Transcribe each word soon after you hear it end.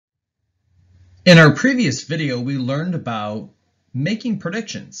In our previous video, we learned about making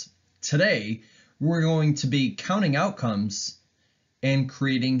predictions. Today, we're going to be counting outcomes and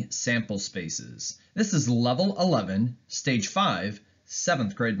creating sample spaces. This is level 11, stage 5,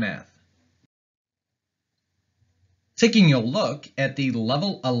 7th grade math. Taking a look at the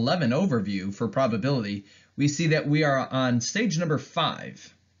level 11 overview for probability, we see that we are on stage number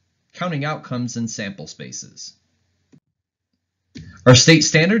 5, counting outcomes and sample spaces. Our state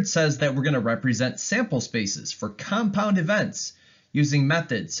standard says that we're going to represent sample spaces for compound events using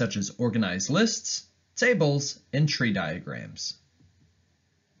methods such as organized lists, tables, and tree diagrams.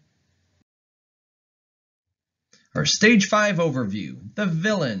 Our stage 5 overview, the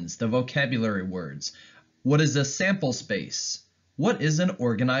villains, the vocabulary words. What is a sample space? What is an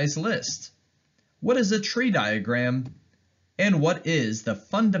organized list? What is a tree diagram? And what is the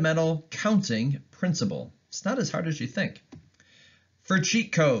fundamental counting principle? It's not as hard as you think. For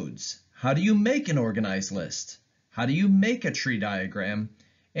cheat codes, how do you make an organized list? How do you make a tree diagram?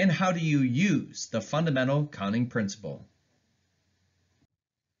 And how do you use the fundamental counting principle?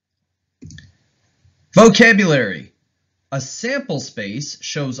 Vocabulary. A sample space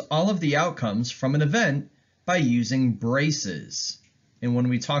shows all of the outcomes from an event by using braces. And when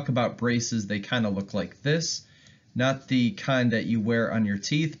we talk about braces, they kind of look like this. Not the kind that you wear on your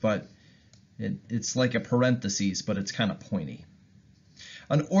teeth, but it's like a parentheses, but it's kind of pointy.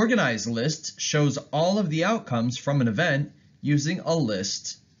 An organized list shows all of the outcomes from an event using a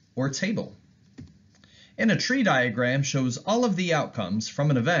list or table. And a tree diagram shows all of the outcomes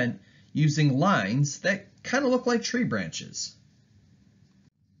from an event using lines that kind of look like tree branches.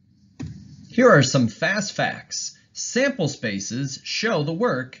 Here are some fast facts. Sample spaces show the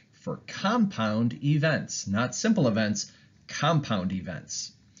work for compound events, not simple events, compound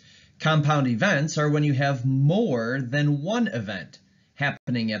events. Compound events are when you have more than one event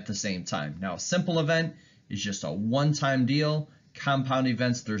happening at the same time. Now, a simple event is just a one-time deal. Compound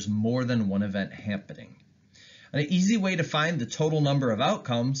events, there's more than one event happening. An easy way to find the total number of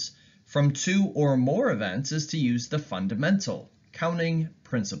outcomes from two or more events is to use the fundamental counting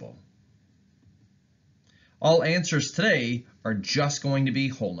principle. All answers today are just going to be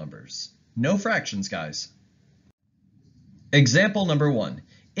whole numbers. No fractions, guys. Example number 1.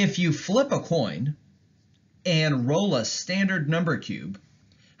 If you flip a coin and roll a standard number cube,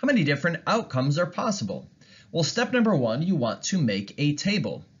 how many different outcomes are possible? Well, step number 1, you want to make a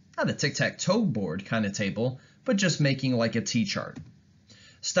table. Not a tic-tac-toe board kind of table, but just making like a T-chart.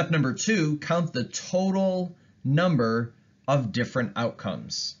 Step number 2, count the total number of different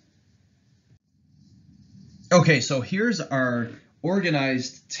outcomes. Okay, so here's our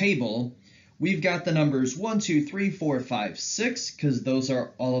organized table. We've got the numbers 1, 2, 3, 4, 5, 6, because those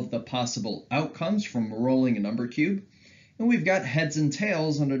are all of the possible outcomes from rolling a number cube. And we've got heads and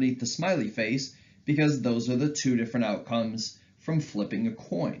tails underneath the smiley face, because those are the two different outcomes from flipping a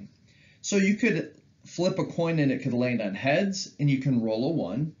coin. So you could flip a coin and it could land on heads, and you can roll a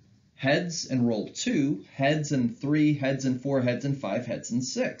 1, heads and roll 2, heads and 3, heads and 4, heads and 5, heads and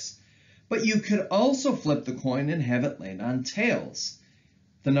 6. But you could also flip the coin and have it land on tails.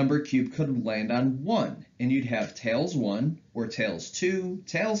 The number cube could land on 1, and you'd have tails 1, or tails 2,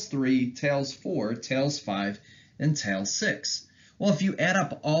 tails 3, tails 4, tails 5, and tails 6. Well, if you add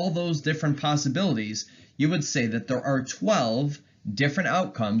up all those different possibilities, you would say that there are 12 different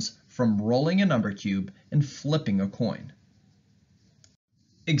outcomes from rolling a number cube and flipping a coin.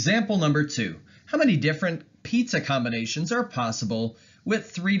 Example number 2. How many different pizza combinations are possible with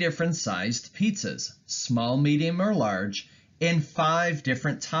 3 different sized pizzas, small, medium, or large, and 5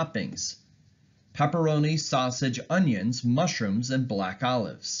 different toppings: pepperoni, sausage, onions, mushrooms, and black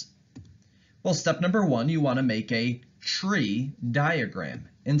olives? Well, step number 1, you want to make a tree diagram.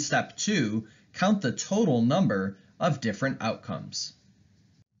 In step 2, count the total number of different outcomes.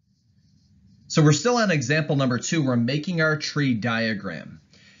 So we're still on example number 2. We're making our tree diagram.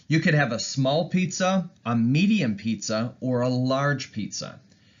 You could have a small pizza, a medium pizza, or a large pizza.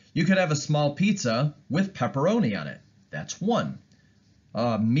 You could have a small pizza with pepperoni on it. That's 1.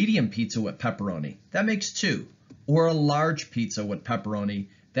 A medium pizza with pepperoni, that makes 2. Or a large pizza with pepperoni,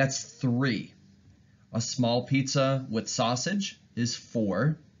 that's 3. A small pizza with sausage is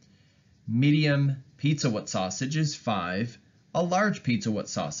 4. Medium pizza with sausage is 5. A large pizza with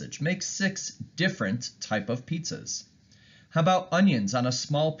sausage makes 6 different type of pizzas. How about onions on a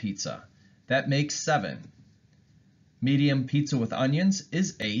small pizza? That makes 7. Medium pizza with onions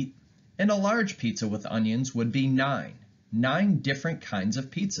is 8, and a large pizza with onions would be 9. 9 different kinds of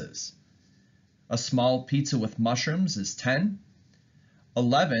pizzas. A small pizza with mushrooms is 10.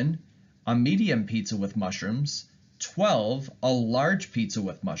 11, a medium pizza with mushrooms. 12, a large pizza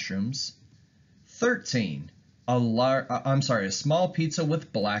with mushrooms. 13. A small pizza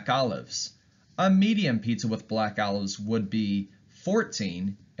with black olives. A medium pizza with black olives would be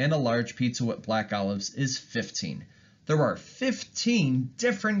 14, and a large pizza with black olives is 15. There are 15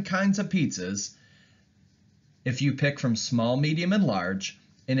 different kinds of pizzas if you pick from small, medium, and large,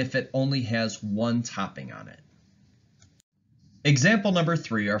 and if it only has one topping on it. Example number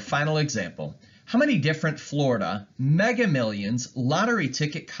 3, our final example. How many different Florida Mega Millions lottery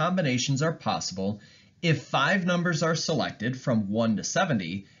ticket combinations are possible if 5 numbers are selected from 1 to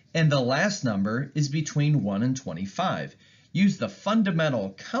 70 and the last number is between 1 and 25? Use the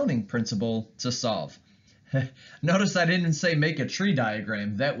fundamental counting principle to solve. Notice I didn't say make a tree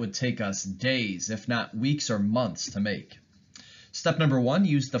diagram. That would take us days, if not weeks or months to make. Step number 1,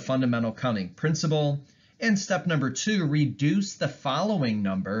 use the fundamental counting principle. And step number 2, reduce the following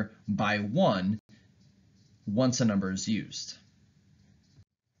number by 1 once a number is used.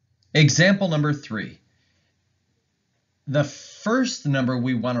 Example number 3. The first number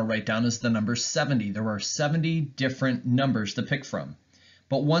we want to write down is the number 70. There are 70 different numbers to pick from.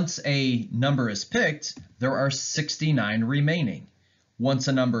 But once a number is picked, there are 69 remaining. Once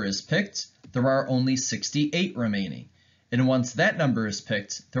a number is picked, there are only 68 remaining. And once that number is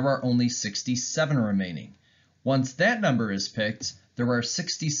picked, there are only 67 remaining. Once that number is picked, there are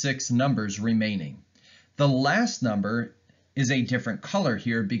 66 numbers remaining. The last number is a different color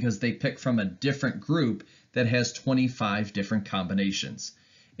here because they pick from a different group that has 25 different combinations.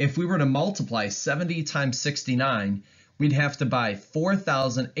 If we were to multiply 70 times 69, we'd have to buy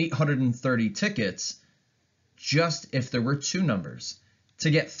 4,830 tickets just if there were 2 numbers. To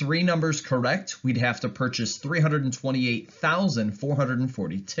get 3 numbers correct, we'd have to purchase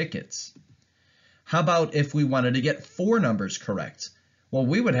 328,440 tickets. How about if we wanted to get 4 numbers correct? Well,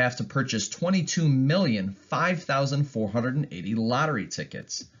 we would have to purchase 22,005,480 lottery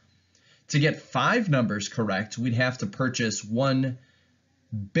tickets. To get 5 numbers correct, we'd have to purchase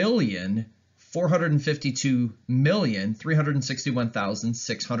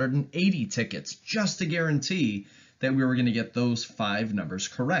 1,452,361,680 tickets just to guarantee that we were going to get those 5 numbers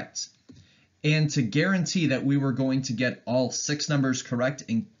correct. And to guarantee that we were going to get all 6 numbers correct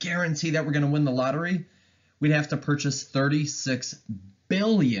and guarantee that we're going to win the lottery, we'd have to purchase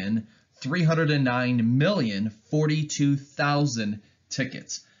 36,309,042,000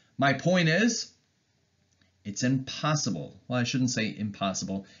 tickets. My point is, it's impossible. Well, I shouldn't say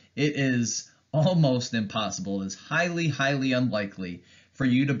impossible. It is almost impossible. It is highly, highly unlikely for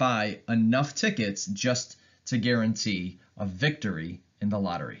you to buy enough tickets just to guarantee a victory in the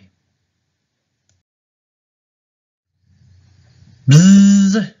lottery.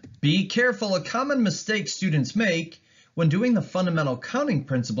 Bzzz. Be careful. A common mistake students make when doing the fundamental counting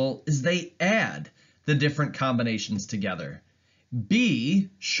principle is they add the different combinations together.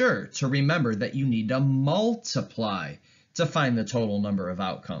 Be sure to remember that you need to multiply to find the total number of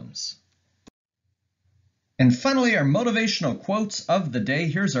outcomes. And finally, our motivational quotes of the day.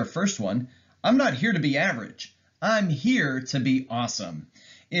 Here's our first one. I'm not here to be average. I'm here to be awesome.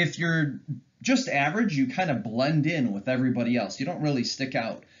 If you're just average, you kind of blend in with everybody else. You don't really stick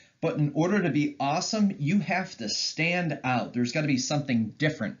out. But in order to be awesome, you have to stand out. There's got to be something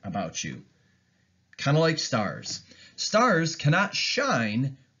different about you. Kind of like stars. Stars cannot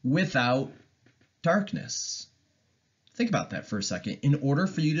shine without darkness. Think about that for a second. In order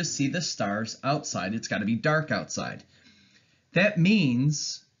for you to see the stars outside, it's got to be dark outside. That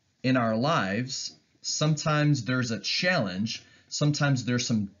means in our lives, sometimes there's a challenge, sometimes there's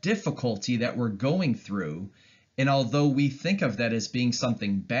some difficulty that we're going through, and although we think of that as being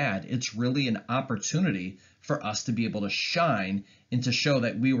something bad, it's really an opportunity for us to be able to shine and to show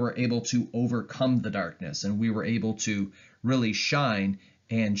that we were able to overcome the darkness and we were able to really shine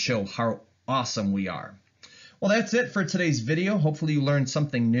and show how awesome we are. Well, that's it for today's video. Hopefully you learned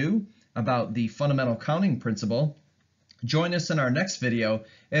something new about the fundamental counting principle. Join us in our next video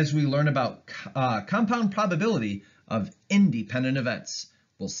as we learn about compound probability of independent events.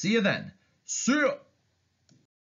 We'll see you then. See ya!